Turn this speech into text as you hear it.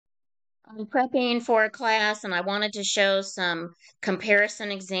I'm prepping for a class and I wanted to show some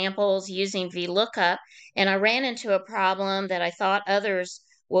comparison examples using VLOOKUP, and I ran into a problem that I thought others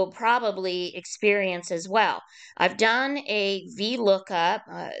will probably experience as well. I've done a VLOOKUP,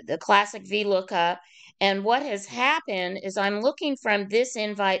 the classic VLOOKUP, and what has happened is I'm looking from this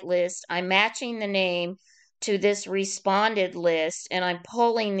invite list, I'm matching the name to this responded list, and I'm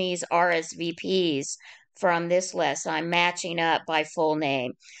pulling these RSVPs from this list. I'm matching up by full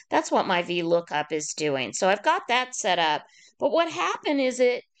name. That's what my VLOOKUP is doing. So I've got that set up. But what happened is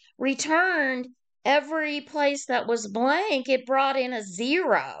it returned every place that was blank, it brought in a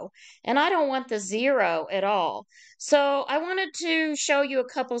 0. And I don't want the 0 at all. So I wanted to show you a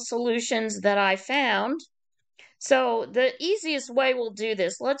couple solutions that I found. So the easiest way we'll do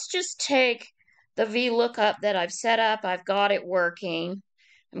this, let's just take the VLOOKUP that I've set up. I've got it working.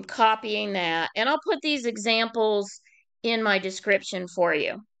 I'm copying that. And I'll put these examples in my description for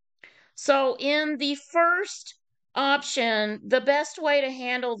you. So in the first option, the best way to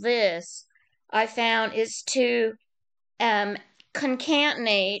handle this, I found, is to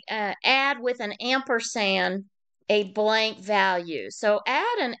concatenate, add with an ampersand a blank value. So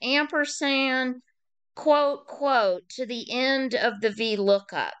add an ampersand, quote, quote, to the end of the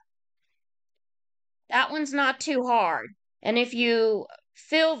VLOOKUP. That one's not too hard. And if you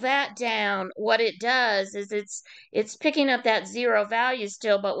fill that down, what it does is it's picking up that 0 value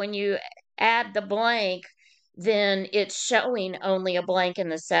still, but when you add the blank, then it's showing only a blank in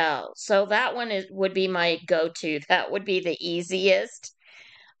the cell. So that one would be my go-to. That would be the easiest.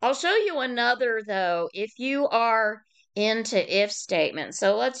 I'll show you another though, if you are into if statements.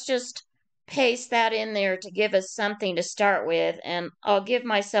 So let's just paste that in there to give us something to start with, and I'll give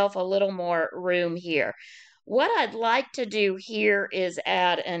myself a little more room here. What I'd like to do here is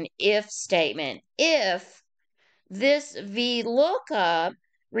add an if statement. If this VLOOKUP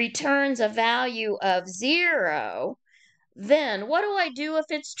returns a value of 0, then what do I do if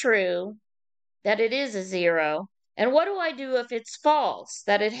it's true that it is a 0? And what do I do if it's false,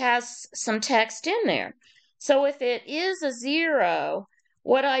 that it has some text in there? So if it is a 0,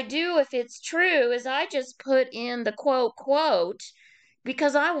 what I do if it's true is I just put in the quote, quote,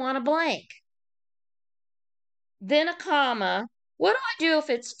 because I want a blank. Then a comma. What do I do if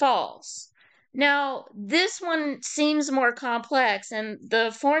it's false? Now, this one seems more complex, and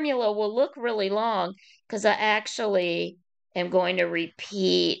the formula will look really long because I actually am going to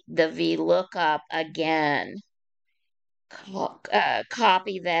repeat the VLOOKUP again.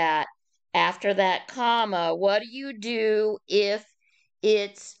 Copy that. After that comma, what do you do if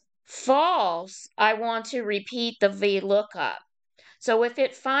it's false? I want to repeat the VLOOKUP. So if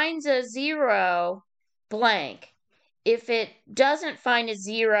it finds a 0, blank. If it doesn't find a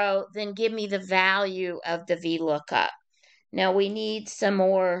 0, then give me the value of the VLOOKUP. Now we need some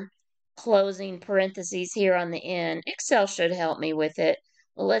more closing parentheses here on the end. Excel should help me with it.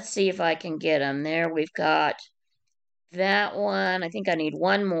 Well, let's see if I can get them. There we've got that one. I think I need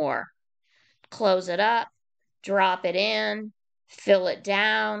one more. Close it up, drop it in, fill it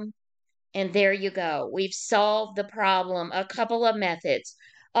down, and there you go. We've solved the problem. A couple of methods.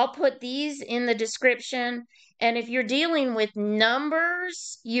 I'll put these in the description. And if you're dealing with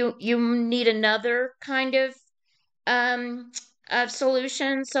numbers, you need another kind of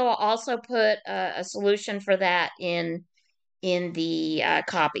solution. So I'll also put a solution for that in the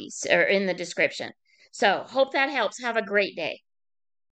copies or in the description. So hope that helps. Have a great day.